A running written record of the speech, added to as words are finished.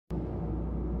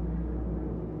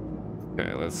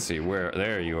Okay, let's see where.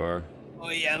 There you are. Oh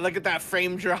yeah, look at that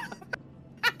frame drop.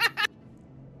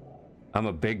 I'm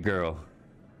a big girl.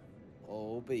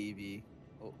 Oh baby.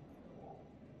 Oh.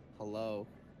 Hello.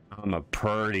 I'm a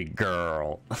pretty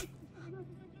girl.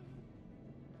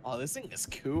 Oh, this thing is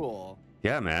cool.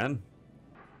 Yeah, man.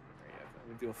 I'm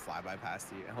gonna do a flyby past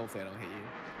you, and hopefully I don't hit you.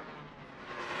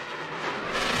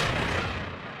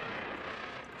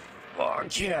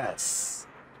 Fuck yes.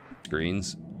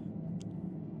 Greens.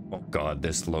 Oh god,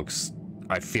 this looks.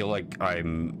 I feel like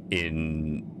I'm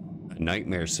in a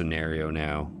nightmare scenario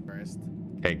now. First.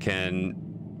 Okay, can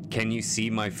you see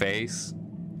my face?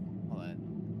 Hold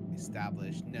on.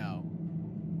 Established. No.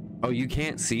 Oh, you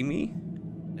can't see me?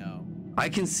 No. I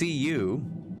can see you.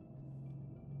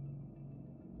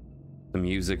 The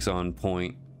music's on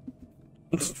point.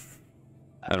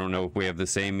 I don't know if we have the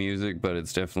same music, but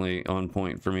it's definitely on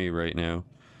point for me right now.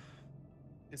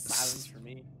 It's silence for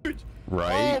me.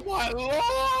 Right? Oh my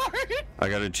lord! I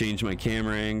gotta change my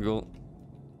camera angle.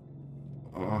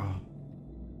 Oh.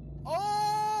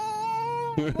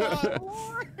 Oh my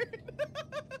lord!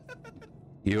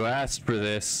 You asked for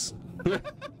this.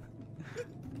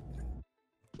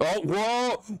 Oh,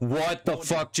 whoa! What the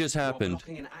fuck just happened?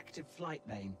 Blocking an active flight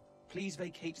lane. Please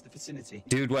vacate the vicinity.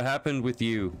 Dude, what happened with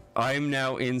you? I'm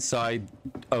now inside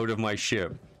out of my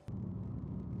ship.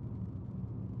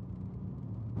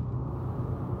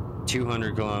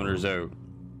 200 kilometers out.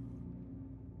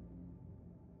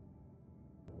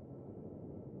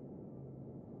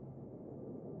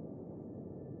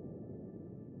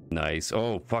 Nice.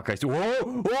 Oh, fuck. Whoa!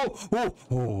 Whoa! Whoa!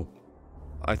 Whoa!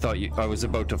 I thought I was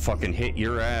about to fucking hit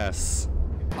your ass.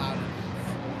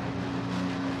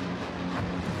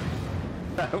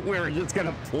 We're just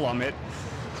gonna plummet.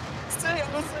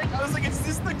 I was like, is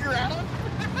this the ground?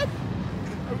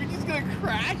 Are we just gonna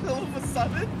crash all of a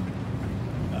sudden?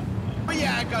 But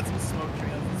yeah, I got some smoke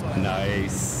trails. That's what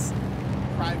Nice.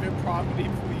 Private property,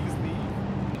 please leave.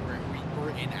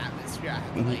 We're in atmosphere. I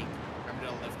have to, like, remember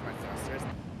to lift my thrusters.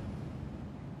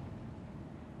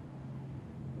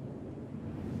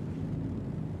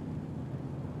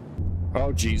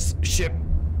 Oh, jeez. Ship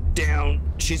down.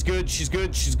 She's good. She's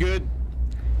good. She's good.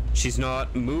 She's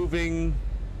not moving.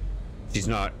 She's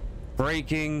not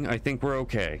braking. I think we're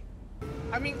okay.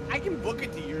 I mean, I can book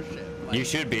it to your ship. Like, You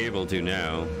should be able to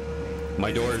now.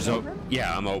 My door's open.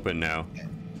 Yeah, I'm open now.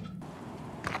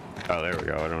 Oh, there we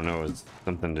go. I don't know. It's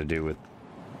something to do with.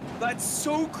 That's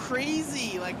so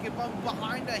crazy. Like, if I'm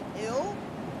behind a hill,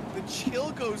 the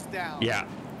chill goes down. Yeah,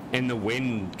 and the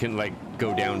wind can like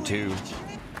go down Holy too.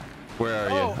 shit. Where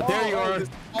are you? There you are. this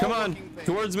Come on, all-looking thing.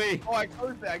 towards me. Oh, I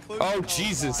closed it. I closed it. Oh,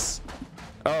 Jesus.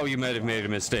 Oh, you might have made a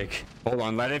mistake. Hold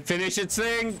on, let it finish its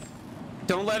thing.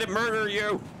 Don't let it murder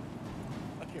you.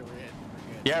 Okay, we're in.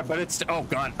 We're good. Yeah, but it's. Oh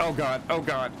God. Oh God. Oh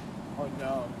God. Oh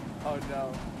no. Oh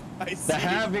no. I see. The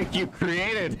havoc you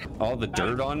created. All the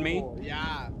dirt on me. Cool.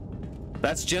 Yeah.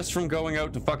 That's just from going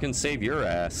out to fucking save your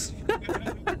ass.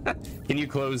 Can you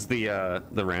close the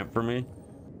ramp for me?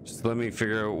 Just let me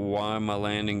figure out why my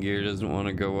landing gear doesn't want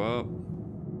to go up.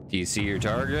 Do you see your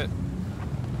target?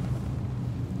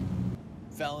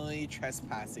 Felony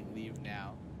trespassing, leave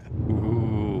now.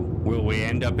 Ooh, will we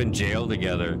end up in jail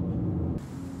together?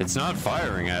 It's not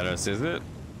firing at us, is it?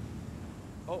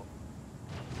 Oh.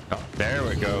 Oh,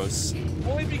 there it goes.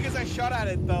 Only because I shot at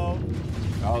it though.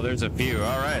 Oh, there's a few.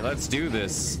 All right, let's do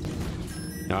this.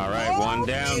 All right, one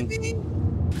down. Baby.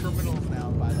 Criminals now,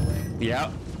 by the way.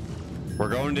 Yep. We're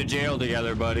going to jail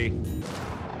together, buddy.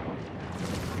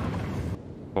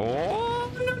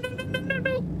 Oh,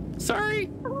 no. Sorry.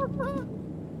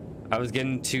 I was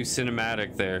getting too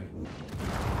cinematic there.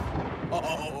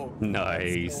 Oh.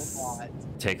 Nice. So hot.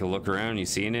 Take a look around. You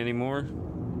seeing any more?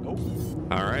 Nope.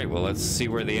 All right, well, let's see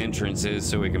where the entrance is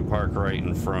so we can park right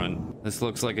in front. This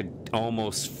looks like an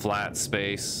almost flat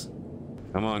space.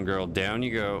 Come on, girl. Down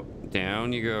you go.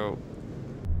 Down you go.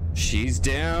 She's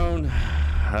down.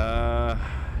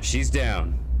 She's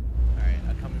down. All right,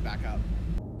 I'm coming back up.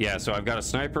 Yeah, so I've got a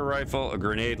sniper rifle, a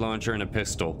grenade launcher, and a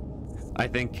pistol. I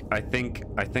think I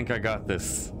got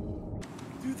this.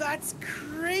 Dude, that's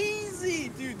crazy,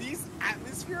 dude. These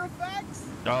atmosphere effects.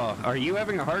 Oh, are you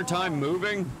having a hard time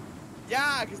moving?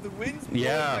 Yeah, because the wind's blowing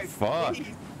Yeah, my fuck. face.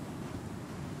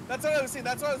 That's what I was saying.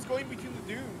 That's why I was going between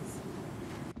the dunes.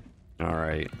 All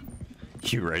right.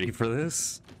 You ready for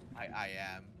this? I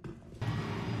am.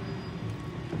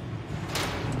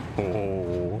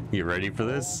 Oh, you ready for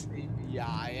this? Oh, baby. Yeah,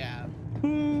 I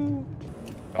am.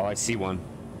 Oh, I see one.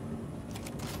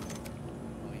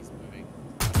 Oh, he's moving.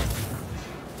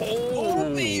 Oh,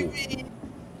 Oh, baby.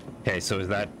 Okay, so is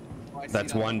that Oh, I see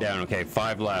that's that one down. Okay,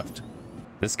 5 left.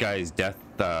 This guy's death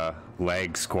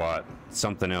leg squat.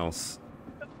 Something else.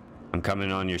 I'm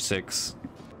coming on your 6.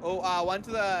 Oh, one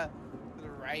to the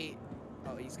right.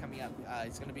 Oh, he's coming up.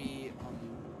 He's gonna be.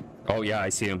 Oh yeah, I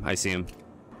see him. I see him.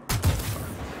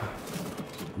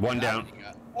 One down.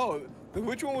 Oh,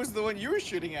 which one was the one you were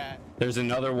shooting at? There's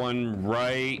another one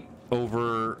right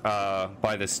over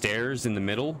by the stairs in the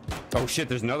middle. Oh shit,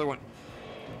 there's another one.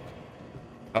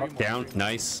 Oh, down.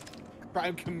 Nice.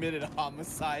 Crime committed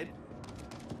homicide.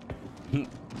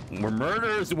 We're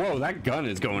murderers. Whoa, that gun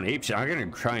is going apeshit. I'm gonna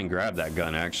try and grab that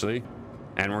gun actually,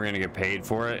 and we're gonna get paid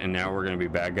for it. And now we're gonna be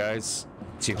bad guys.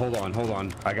 See, hold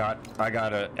on. I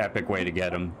got a epic way to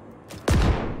get him.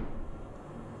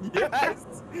 Yes,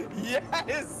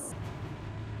 yes.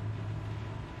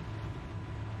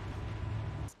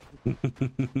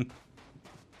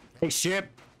 Hey,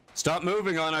 ship! Stop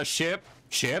moving on us, ship!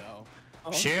 Ship! No.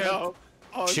 Oh, Ship! no.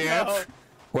 Oh, Ship! no.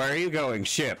 Where are you going,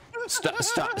 ship?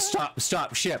 Stop,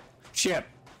 ship! Ship!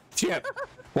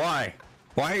 Why?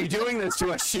 Why are you doing this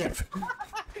to us, ship?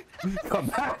 Come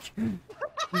back!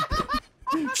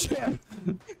 Ship!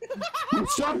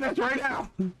 Stop this right now!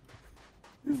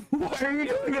 Why are you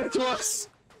doing this to us?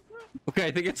 Okay,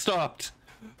 I think it stopped.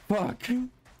 Fuck.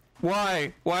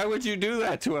 Why? Why would you do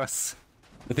that to us?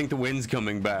 I think the wind's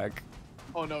coming back.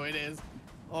 Oh no, it is.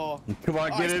 Oh. Come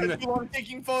on, get in there. I'm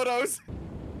taking photos.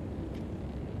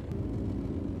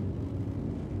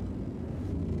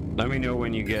 Let me know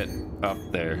when you get up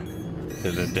there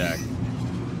to the deck.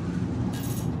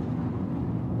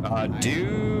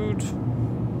 Dude.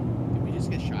 Did we just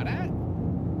get shot at?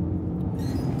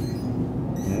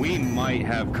 We might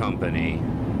have company.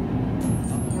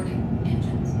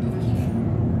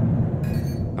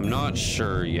 I'm not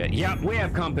sure yet. Yeah, we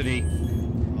have company.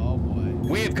 Oh boy.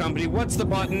 We have company. What's the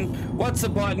button? What's the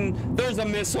button? There's a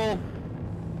missile.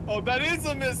 Oh, that is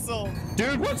a missile.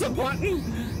 Dude, what's a button?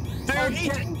 Dude,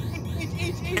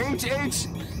 Oh, H.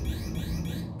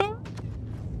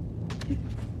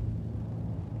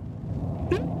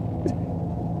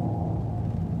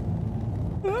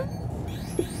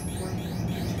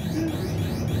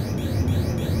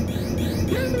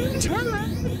 Turn around.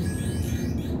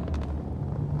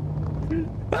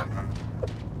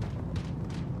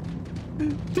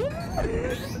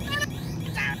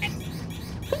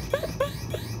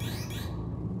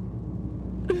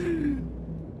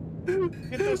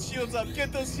 Get those shields up.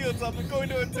 Get those shields up. I'm going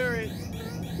to a turret.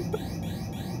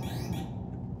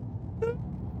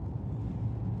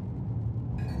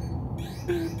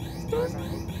 Stars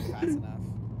aren't moving fast enough.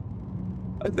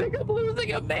 I think I'm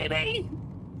losing a baby.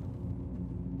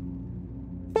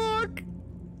 Fuck.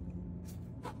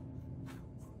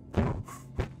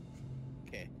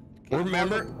 Okay.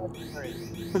 Remember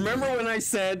when I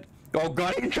said, "Oh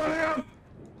God, he's coming up."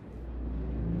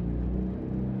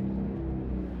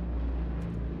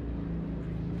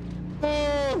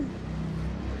 Oh,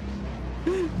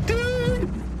 dude!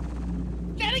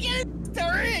 Gotta get his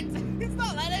turret! It's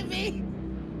not letting me!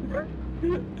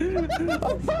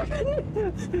 I'm fucking...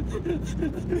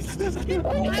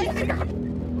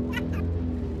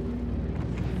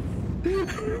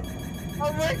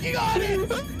 I'm working on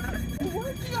it! I'm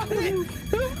working on it!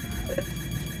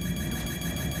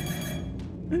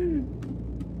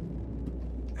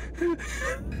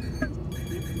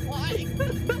 Why?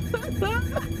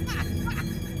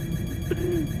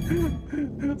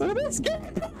 I'm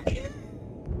scared.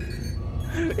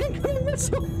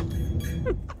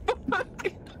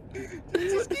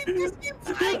 Just keep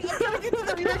flying! I'm trying to get to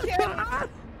the rear camera!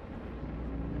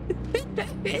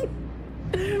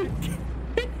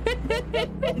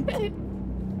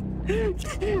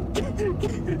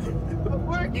 I'm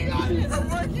working on it! I'm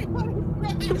working on it!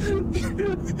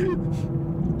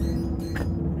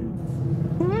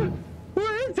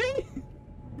 Where is he?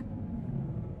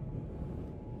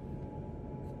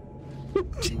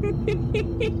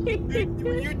 Dude,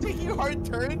 when you're taking hard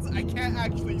turns, I can't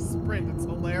actually sprint. It's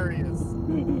hilarious.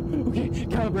 Okay,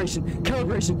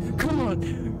 calibration, come on!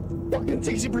 Fucking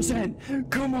 60%!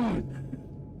 Come on!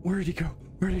 Where'd he go?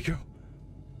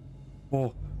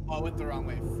 Oh. Oh, I went the wrong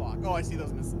way. Fuck. Oh, I see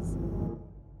those missiles.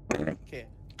 Okay.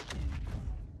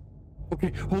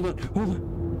 Okay, hold on.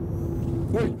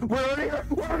 Wait, we're out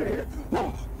of here!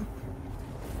 Oh.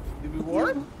 Did we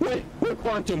warp? Wait, we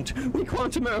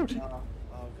quantumed out!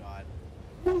 Oh god.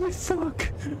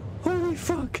 Holy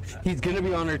fuck! He's gonna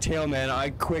be on our tail, man. I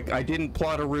didn't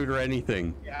plot a route or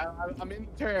anything. Yeah, I'm in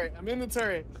the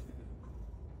turret.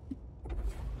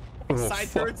 Oh, Side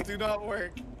turrets do not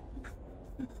work.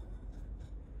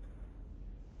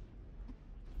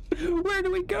 Where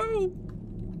do we go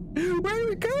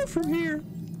from here?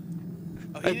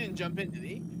 Oh, he didn't jump in, did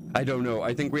he? I don't know.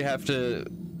 I think we have to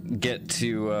get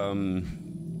to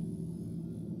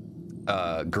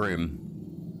Grim.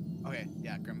 Okay,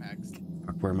 yeah, Grim Hex.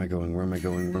 Fuck, where am I going? Where am I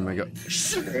going? Where am I going?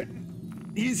 Shit!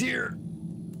 He's here!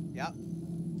 Yep.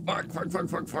 Fuck.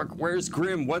 Where's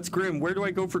Grim? What's Grim? Where do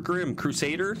I go for Grim?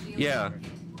 Crusader? Yeah.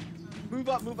 Move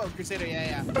up, Crusader,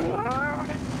 yeah.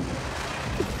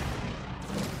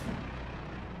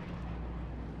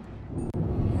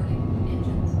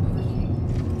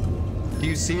 Do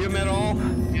you see him at all?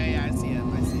 Yeah, I see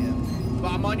him.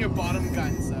 But I'm on your bottom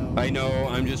gun, so. I know,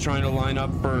 I'm just trying to line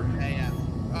up for... Yeah.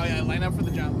 Oh yeah, line up for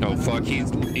the jump. Oh fuck, he's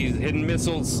hitting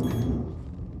missiles.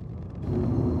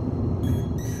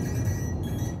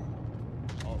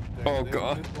 Oh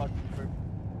god.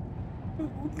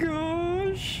 Oh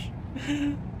gosh.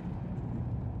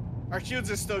 Our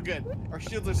shields are still good.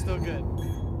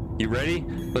 You ready?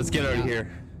 Let's get out of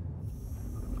here.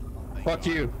 Fuck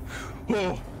you.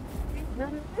 Oh.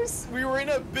 We were in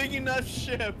a big enough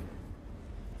ship.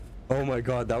 Oh my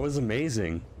god, that was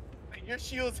amazing. Your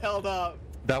shields held up.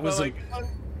 That was like,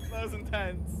 that was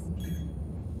intense.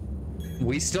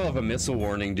 We still have a missile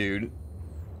warning, dude.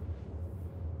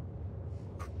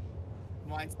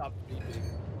 Mine stopped beeping.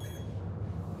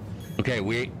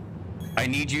 Okay, I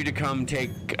need you to come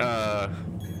take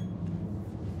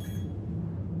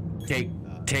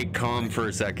comm for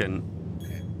a second.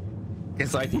 Okay.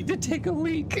 Because I need to take a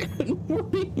leak and we're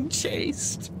being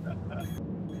chased.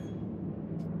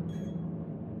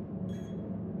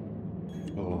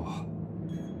 Oh.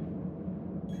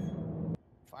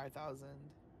 5,000.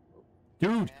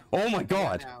 Dude, oh my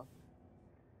god. You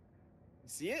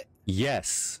see it?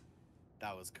 Yes.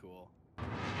 That was cool.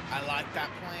 I like that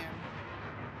plan.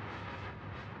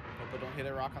 Hope I don't hit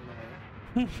a rock on the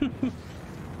way.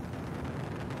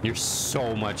 You're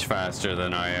so much faster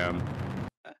than I am.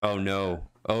 Oh no.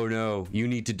 Oh no. You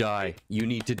need to die. You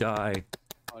need to die.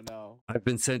 Oh no. I've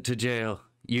been sent to jail.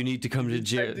 You need to come to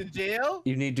jail. To jail?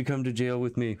 You need to come to jail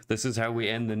with me. This is how we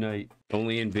end the night.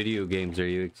 Only in video games are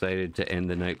you excited to end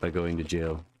the night by going to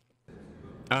jail.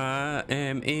 I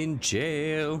am in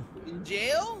jail. In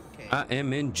jail? Okay. I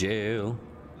am in jail.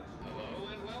 Hello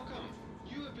and welcome.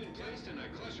 You have been placed in a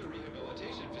cluster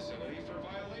rehabilitation facility for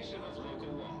violation of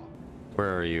local law.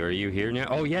 Where are you? Are you here now?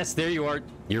 Oh yes, there you are.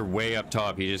 You're way up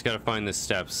top. You just gotta find the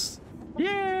steps.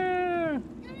 Yeah!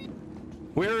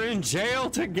 We're in jail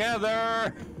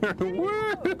together!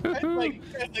 Woo! like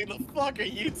the fuck are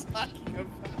you talking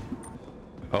about?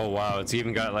 Oh wow, it's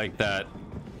even got like that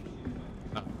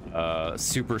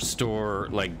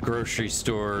superstore, like grocery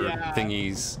store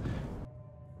thingies.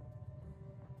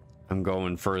 I'm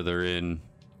going further in.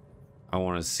 I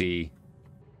want to see.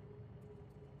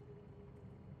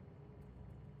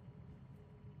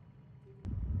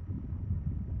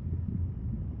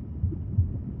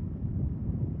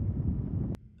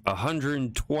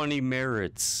 $120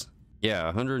 merits. Yeah,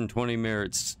 120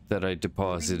 merits that I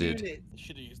deposited. I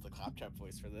should have used the claptrap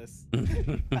voice for this.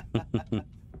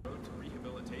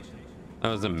 That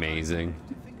was amazing.